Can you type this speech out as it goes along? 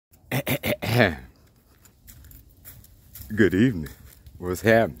Good evening. What's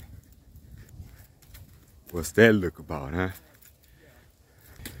happening? What's that look about, huh?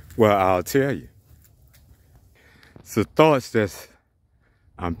 Well, I'll tell you. So thoughts that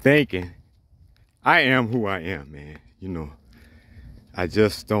I'm thinking, I am who I am, man. You know, I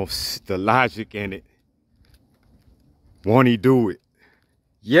just don't, the logic in it. Won't he do it?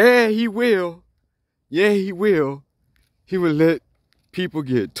 Yeah, he will. Yeah, he will. He will let people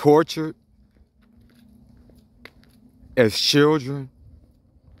get tortured as children,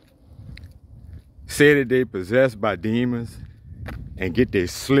 say that they possessed by demons, and get their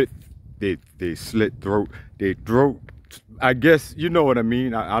slit throat, I guess you know what I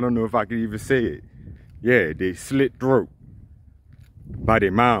mean. I don't know if I can even say it. Yeah, they slit throat by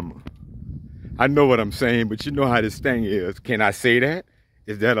their mama. I know what I'm saying, but you know how this thing is. Can I say that?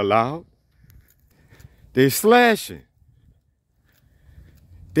 Is that allowed? They slashing.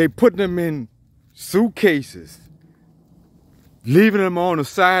 They putting them in suitcases, leaving them on the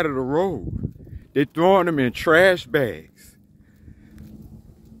side of the road. They throwing them in trash bags.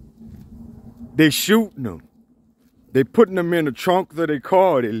 They shooting them. They putting them in the trunk of their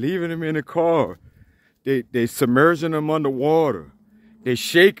car. They leaving them in the car. They submerging them underwater. They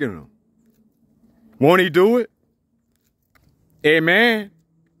shaking them. Won't he do it? Amen.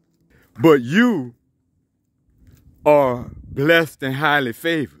 But you are blessed and highly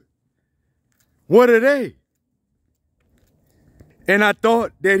favored. What are they? And I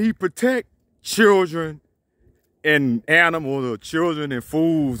thought that he protect children and animals, or children and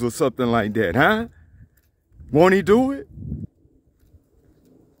fools, or something like that, huh? Won't he do it?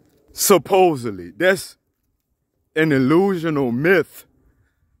 Supposedly. That's an illusional myth.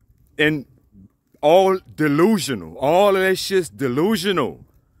 And all delusional. All of that shit's delusional.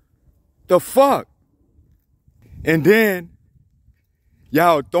 The fuck? And then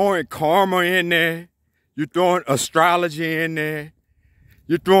y'all throwing karma in there. You're throwing astrology in there.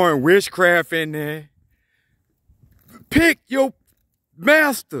 You're throwing witchcraft in there. Pick your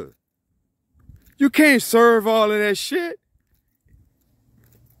master. You can't serve all of that shit.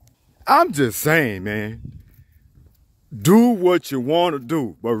 I'm just saying, man. Do what you want to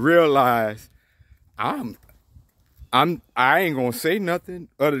do, but realize I ain't gonna say nothing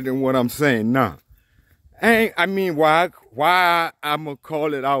other than what I'm saying now. I mean, why I'm gonna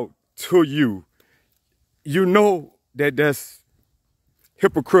call it out to you? You know that that's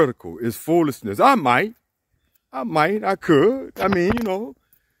hypocritical. It's foolishness. I could. I mean, you know,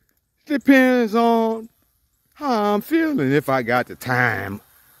 depends on how I'm feeling. If I got the time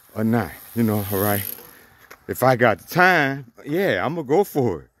or not, you know, all right? If I got the time, yeah, I'm gonna go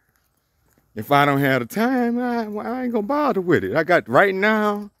for it. If I don't have the time, I ain't gonna bother with it. I got right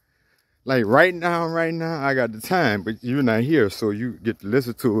now, I got the time, but you're not here, so you get to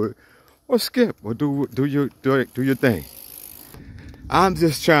listen to it or skip or do your thing. I'm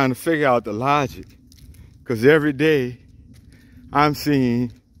just trying to figure out the logic, because every day I'm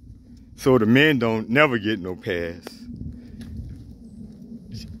seeing so the men don't never get no pass.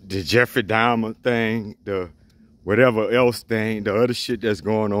 The Jeffrey Dahmer thing, the whatever else thing, the other shit that's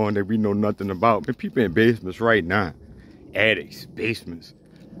going on that we know nothing about. But people in basements right now, attics, basements,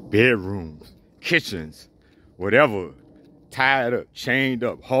 bedrooms, kitchens, whatever, tied up, chained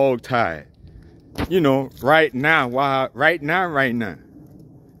up, hog tied. You know, right now.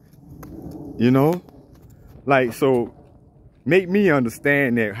 You know, like, so make me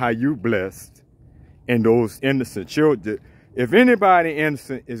understand that how you blessed and those innocent children. If anybody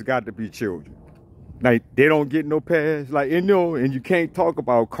innocent, it's got to be children. Like, they don't get no pass. Like, you know, and you can't talk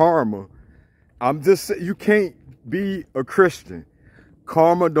about karma. I'm just saying, you can't be a Christian.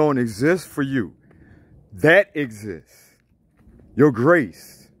 Karma don't exist for you. That exists. Your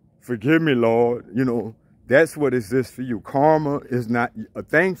grace. Forgive me, Lord. You know, that's what exists for you. Karma is not a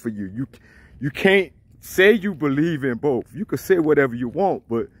thing for you. You can't say you believe in both. You can say whatever you want,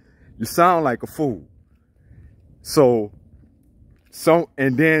 but you sound like a fool.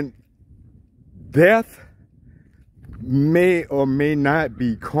 And then death may or may not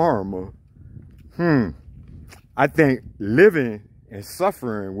be karma. I think living and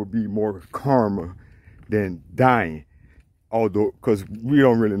suffering would be more karma than dying. Although, because we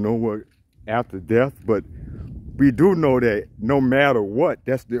don't really know what after death, but we do know that no matter what,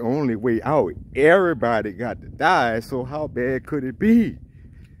 that's the only way out. Everybody got to die, so how bad could it be?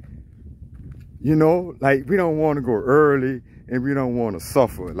 You know, like, we don't want to go early and we don't want to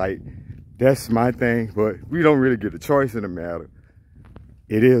suffer. Like, that's my thing, but we don't really get a choice in the matter.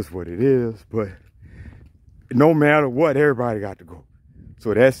 It is what it is, but no matter what, everybody got to go.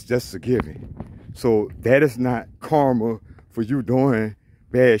 So that's just a given. So that is not karma for you doing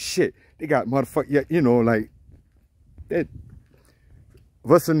bad shit. They got motherfucker, yeah, you know, like that.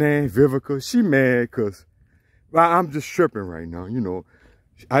 What's her name? Vivica. She mad because I'm just tripping right now, you know.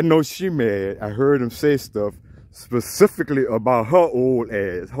 I know she mad. I heard him say stuff specifically about her old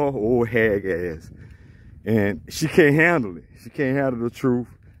ass, her old hag ass. And she can't handle it. She can't handle the truth.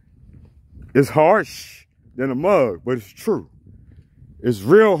 It's harsh than a mug, but it's true. It's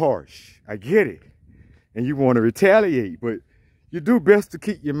real harsh. I get it. And you want to retaliate, but you do best to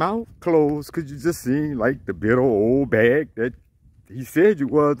keep your mouth closed because you just seem like the bitter old bag that he said you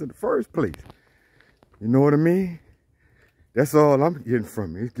was in the first place. You know what I mean? That's all I'm getting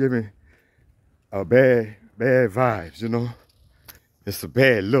from it. It's giving a bad vibes, you know? It's a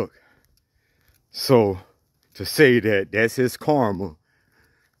bad look. So to say that that's his karma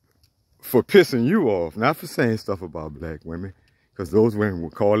for pissing you off, not for saying stuff about black women, because those women were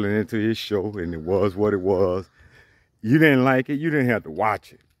calling into his show and it was what it was. You didn't like it, you didn't have to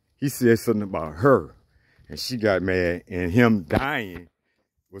watch it. He said something about her and she got mad, and him dying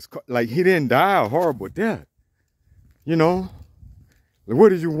was like, he didn't die a horrible death. You know? What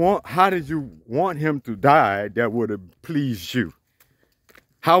did you want? How did you want him to die that would have pleased you?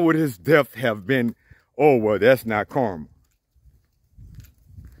 How would his death have been? Oh, well, that's not karma.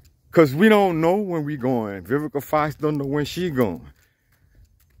 Because we don't know when we going. Vivica Fox don't know when she going.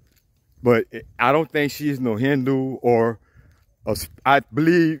 But I don't think she's no Hindu or, I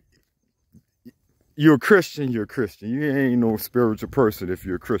believe you're a Christian, you're a Christian. You ain't no spiritual person if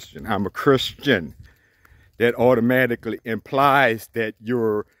you're a Christian. I'm a Christian. That automatically implies that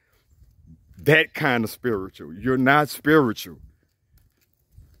you're that kind of spiritual. You're not spiritual.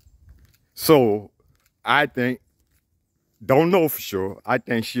 So I think, don't know for sure, I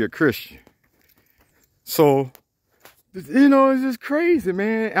think she a Christian. So, you know, it's just crazy,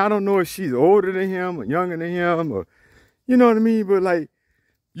 man. I don't know if she's older than him or younger than him or, you know what I mean? But like,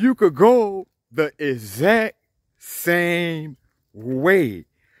 you could go the exact same way.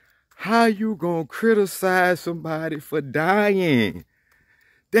 How you gonna criticize somebody for dying?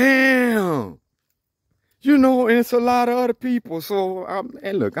 Damn. You know, and it's a lot of other people. So,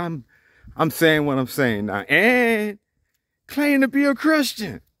 and look, I'm saying what I'm saying now. And claim to be a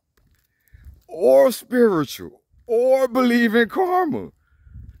Christian. Or spiritual. Or believe in karma.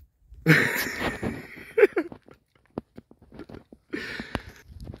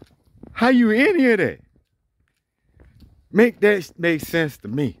 How you any of that? Make that make sense to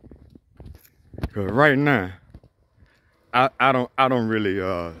me. Cause right now, I don't really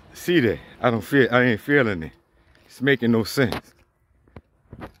see that. I ain't feeling it. It's making no sense.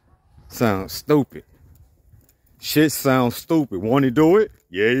 Sounds stupid. Shit sounds stupid. Want to do it?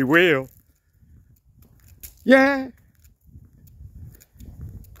 Yeah, he will. Yeah.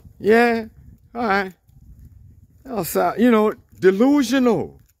 Yeah. All right. Sound, you know,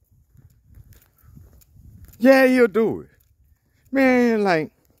 delusional. Yeah, he'll do it. Man,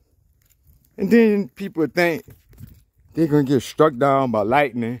 like, and then people think they're going to get struck down by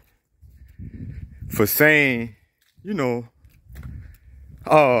lightning for saying, you know,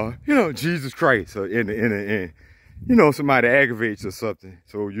 Jesus Christ, or in you know, somebody aggravates or something,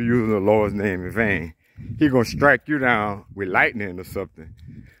 so you're using the Lord's name in vain. He's going to strike you down with lightning or something.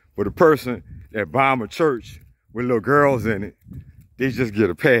 But the person that bomb a church with little girls in it, they just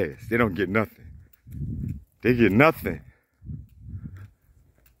get a pass. They don't get nothing. They get nothing.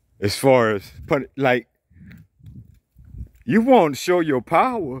 As far as, like, you want to show your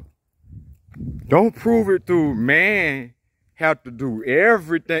power. Don't prove it through man have to do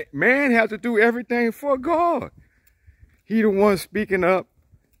everything. Man have to do everything for God. He the one speaking up,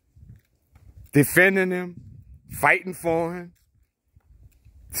 defending him, fighting for him,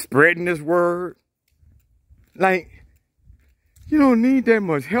 spreading his word. Like, you don't need that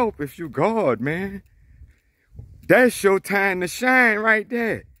much help if you God, man. That's your time to shine right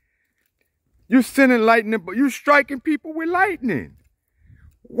there. You sending lightning, but you striking people with lightning.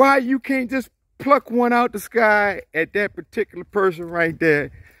 Why you can't just pluck one out the sky at that particular person right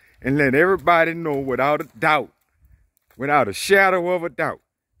there and let everybody know without a doubt, without a shadow of a doubt?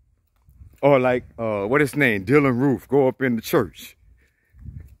 Or like, what his name, Dylan Roof, go up in the church.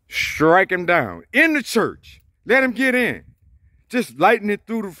 Strike him down in the church. Let him get in. Just lighten it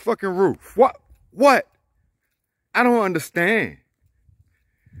through the fucking roof. What? I don't understand.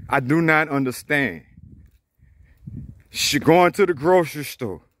 I do not understand. She going to the grocery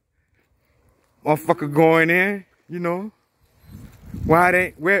store. Motherfucker going in, you know. Why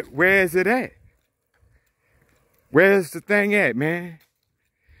they, where is it at? Where's the thing at, man?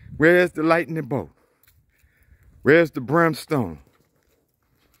 Where's the lightning bolt? Where's the brimstone?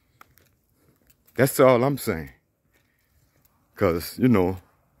 That's all I'm saying. Because, you know,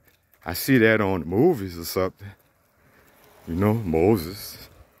 I see that on the movies or something. You know, Moses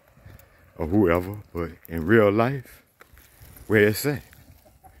or whoever. But in real life, where it's at?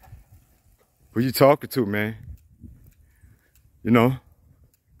 Who you talking to, man? You know?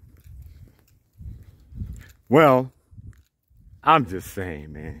 Well, I'm just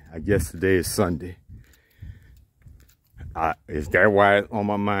saying, man. I guess today is Sunday. Is that why it's on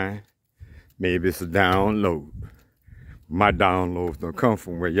my mind? Maybe it's a download. My downloads don't come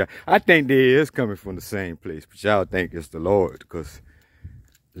from where y'all. I think they is coming from the same place, but y'all think it's the Lord, because,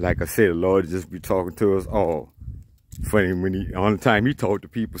 like I said, the Lord just be talking to us all. Funny when the only time he talk to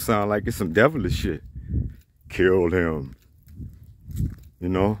people sound like it's some devilish shit. Killed him. You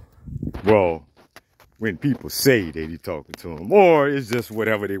know? Well, when people say that he talking to them, or it's just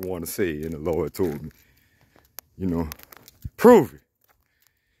whatever they want to say, and the Lord told me. You know? Prove it.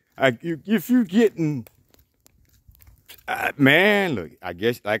 If you getting, man, look, I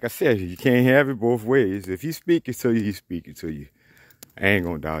guess, like I said, you can't have it both ways. If he's speaking to you, he's speaking to you. I ain't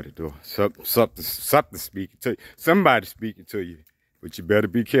gonna doubt it though. Something speaking to you. Somebody speaking to you, but you better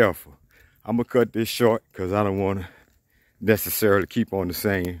be careful. I'm gonna cut this short because I don't want to necessarily keep on the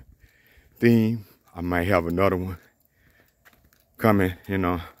same theme. I might have another one coming. You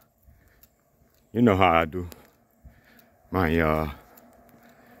know how I do. My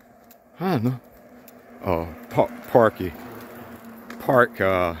I don't know, park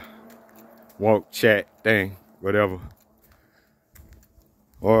walk chat thing, whatever.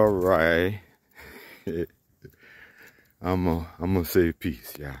 All right. I'm gonna say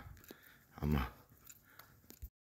peace, yeah.